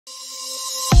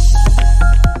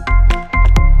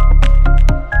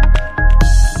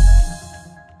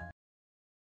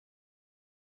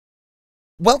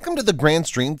Welcome to the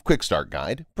Grandstream Quick Start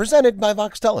Guide presented by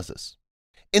Voxtelesys.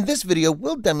 In this video,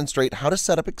 we'll demonstrate how to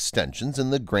set up extensions in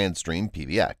the Grandstream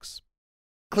PBX.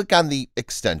 Click on the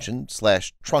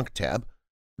Extension/Trunk tab,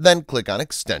 then click on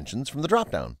Extensions from the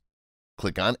dropdown.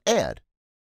 Click on Add.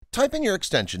 Type in your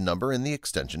extension number in the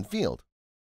extension field.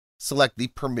 Select the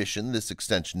permission this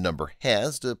extension number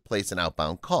has to place an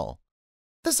outbound call.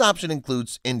 This option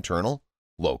includes internal,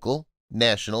 local,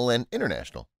 national, and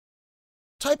international.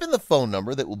 Type in the phone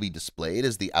number that will be displayed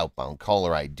as the outbound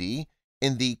caller ID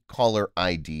in the Caller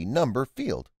ID Number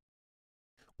field.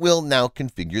 We'll now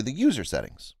configure the user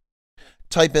settings.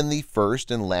 Type in the first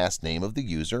and last name of the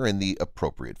user in the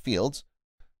appropriate fields.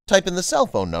 Type in the cell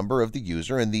phone number of the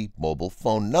user in the Mobile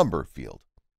Phone Number field.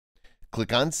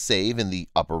 Click on Save in the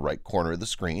upper right corner of the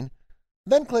screen,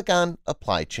 then click on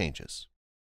Apply Changes.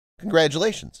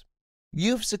 Congratulations!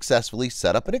 You've successfully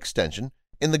set up an extension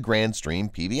in the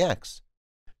Grandstream PBX.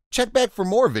 Check back for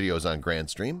more videos on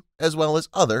Grandstream, as well as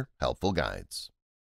other helpful guides.